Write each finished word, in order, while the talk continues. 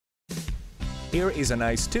Here is a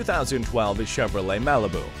nice 2012 Chevrolet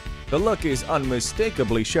Malibu. The look is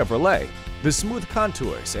unmistakably Chevrolet. The smooth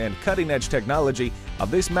contours and cutting-edge technology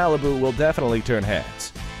of this Malibu will definitely turn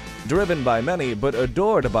heads. Driven by many but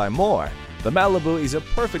adored by more, the Malibu is a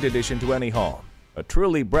perfect addition to any home. A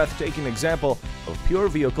truly breathtaking example of pure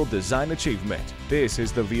vehicle design achievement. This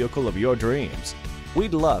is the vehicle of your dreams.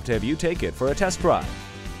 We'd love to have you take it for a test drive.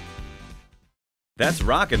 That's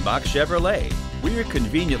Rockenbach Chevrolet. We're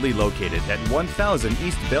conveniently located at 1000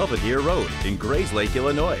 East Belvidere Road in Grayslake,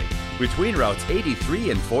 Illinois, between routes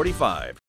 83 and 45.